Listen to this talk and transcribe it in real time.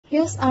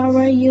Use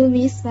our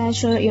UV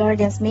spatial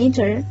irradiance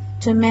meter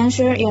to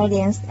measure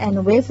irradiance and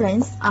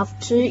wavelengths of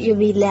two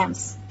UV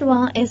lamps. The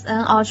one is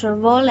an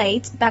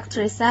ultraviolet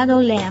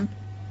bactericidal lamp,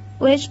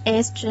 which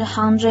is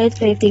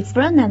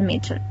 254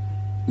 nanometer.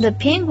 The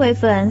pink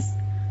wavelength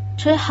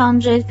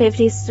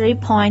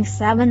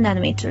 253.7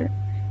 nanometer,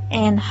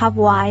 and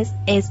half-wise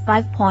is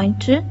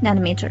 5.2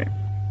 nanometer.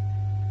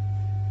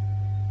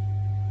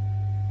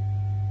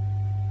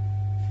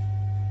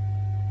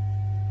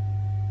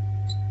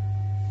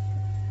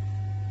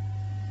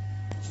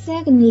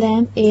 Second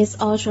lamp is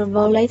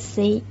ultraviolet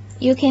C.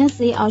 You can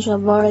see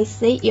ultraviolet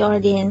C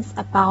irradiance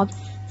about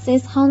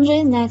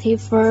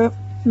 694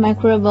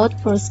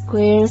 microvolt per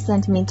square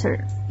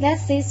centimeter.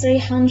 Let's see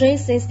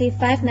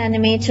 365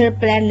 nanometer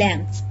black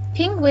lamp.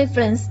 Pink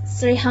wavelength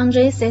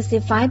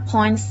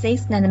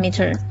 365.6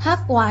 nanometer.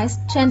 Half-wise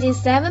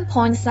 27.7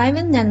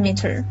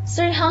 nanometer.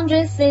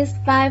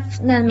 365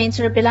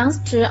 nanometer belongs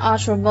to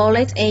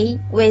ultraviolet A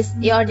with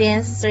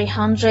irradiance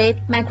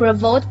 300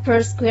 microvolt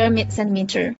per square centimeter.